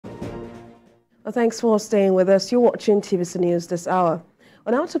Well, thanks for staying with us. You're watching TVC News this hour.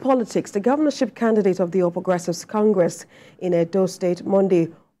 On out to politics, the governorship candidate of the All Progressives Congress in Edo State, Monday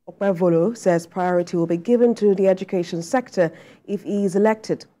Okpebholo, says priority will be given to the education sector if he is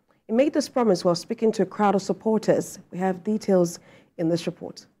elected. He made this promise while speaking to a crowd of supporters. We have details in this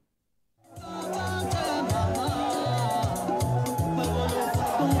report.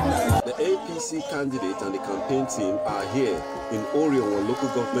 The APC candidate and the campaign team are here in Orion local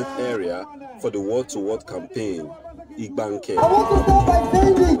government area for the word-to-word campaign. Igbanke,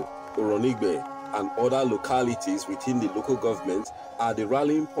 Oronigbe, and other localities within the local government are the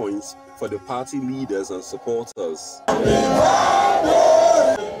rallying points for the party leaders and supporters.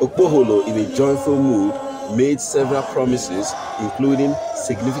 Okpebholo, in a joyful mood, made several promises, including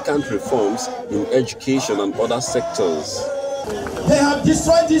significant reforms in education and other sectors. They have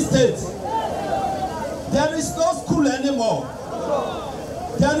destroyed this state. There is no school anymore.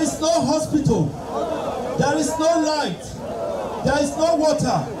 There is no hospital. There is no light. There is no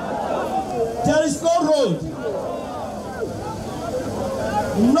water. There is no road.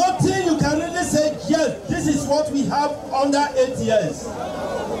 Nothing you can really say, yes, this is what we have under 8 years.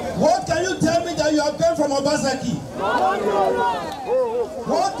 What can you tell me that you have gained from Obasaki?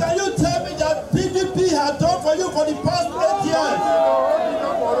 What can you tell me that PDP has done for you for the past 8 years?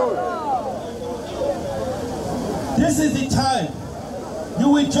 This is the time. You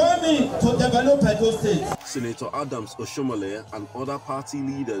will join me to develop Edo State. Senator Adams Oshomole and other party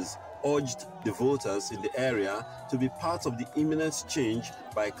leaders urged the voters in the area to be part of the imminent change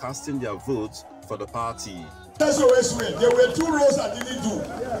by casting their votes for the party. There were 2 roles I didn't do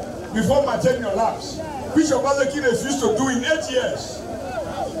before my tenure lapsed, which Obasaki refused to do in 8 years.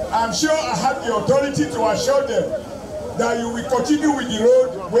 I'm sure I have the authority to assure them that you will continue with the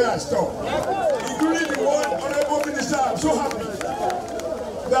road where I stopped. Including the one honorable minister, I'm so happy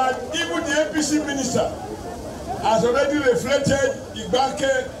that even the APC minister has already reflected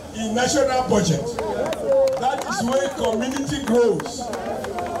Igbanke in national budget. That is where community grows.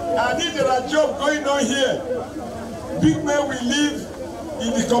 And if there are jobs going on here, big men will live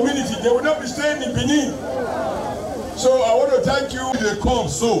in the community. They will not be staying in Benin. So I want to thank you. They come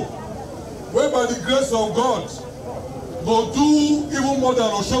so, where by the grace of God, go do even more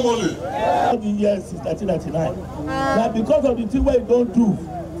than Oshomole. In years since 1999. That because of the thing we don't do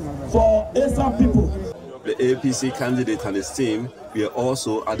for ASAP people. The APC candidate and his team were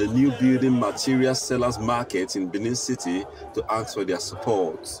also at the new building material sellers market in Benin City to ask for their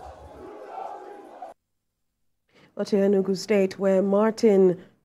support. But to Enugu State, where Martin